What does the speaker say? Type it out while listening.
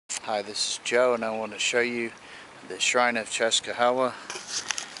Hi, this is Joe, and I want to show you the Shrine of Cheskahawa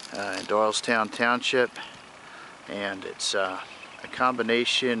in Doylestown Township. And it's a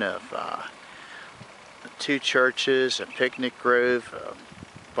combination of two churches, a picnic grove, a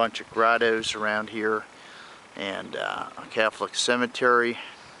bunch of grottos around here, and a Catholic cemetery.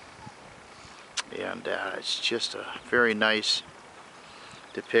 And it's just a very nice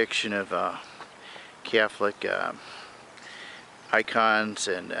depiction of Catholic icons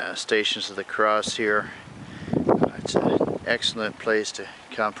and Stations of the Cross here. It's an excellent place to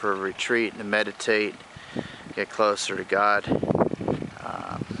come for a retreat and to meditate, get closer to God.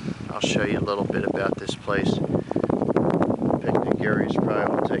 I'll show you a little bit about this place. The picnic area is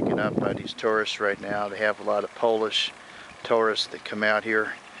probably all taken up by these tourists right now. They have a lot of Polish tourists that come out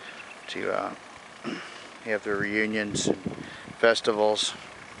here to have their reunions and festivals.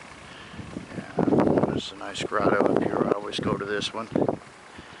 There's a nice grotto up here. I always go to this one.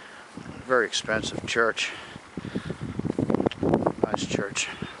 Very expensive church. Nice church.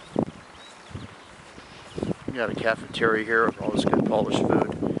 We got a cafeteria here with all this good Polish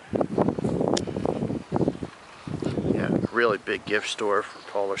food. Yeah, a really big gift store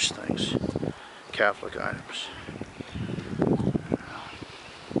for Polish things, Catholic items.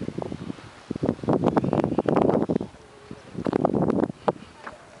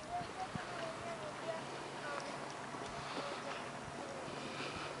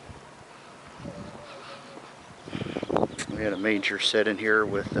 We had a manger set in here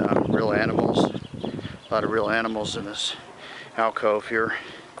with real animals. A lot of real animals in this alcove here.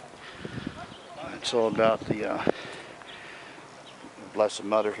 It's all about the Blessed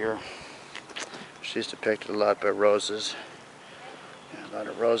Mother here. She's depicted a lot by roses. Yeah, a lot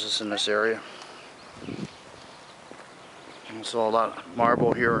of roses in this area. And so a lot of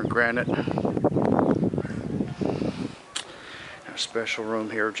marble here and granite. A special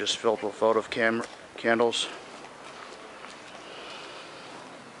room here just filled with photo candles.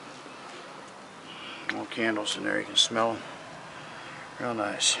 More candles in there, you can smell them. Real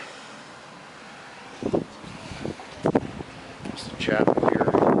nice. That's the chapel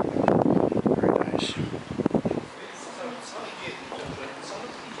here. Very nice.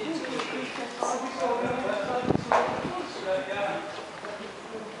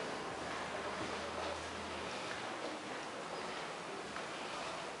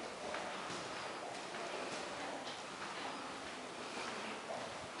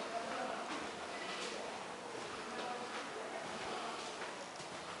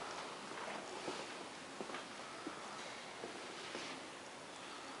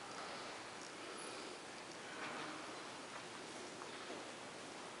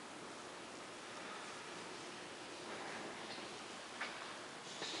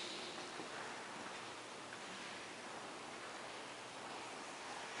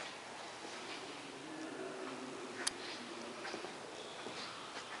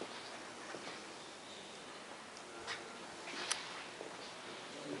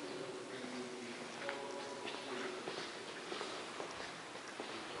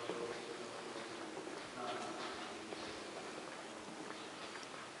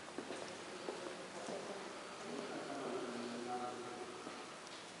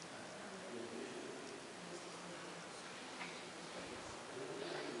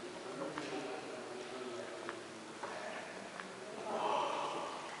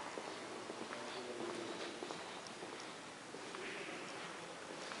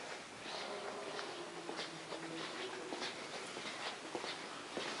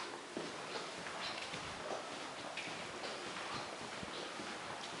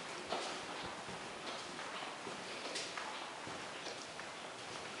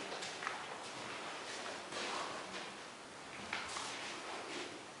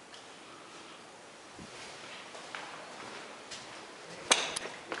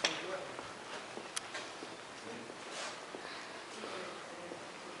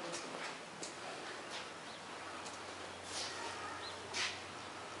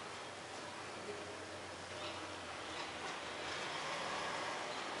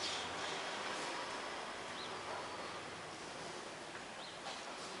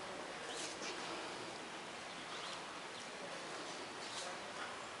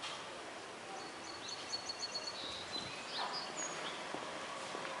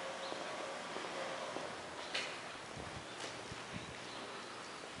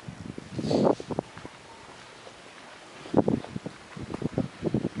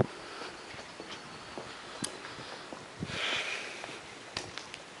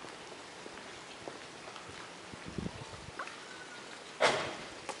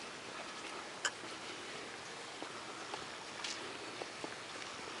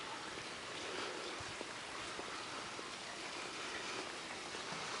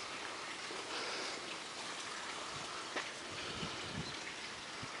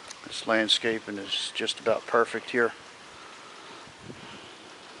 This landscaping is just about perfect here.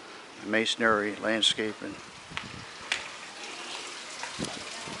 Masonry landscaping.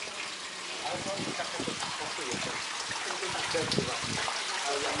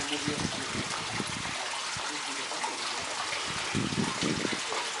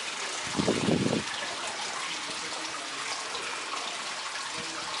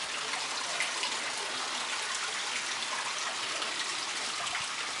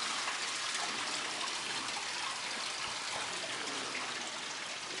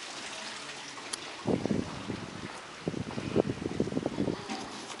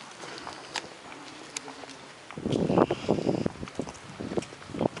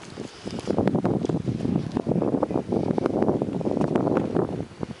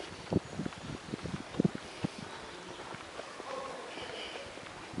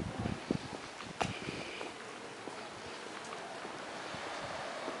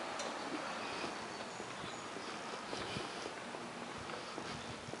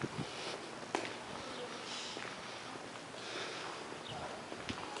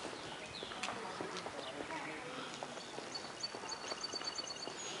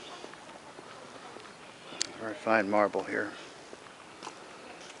 Very fine marble here.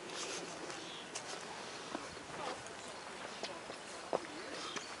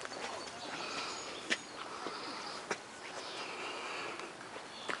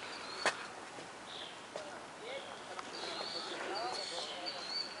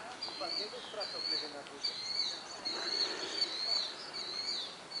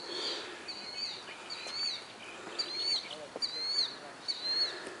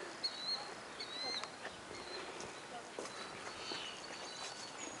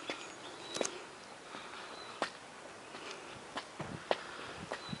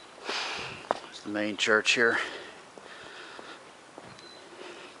 It's the main church here.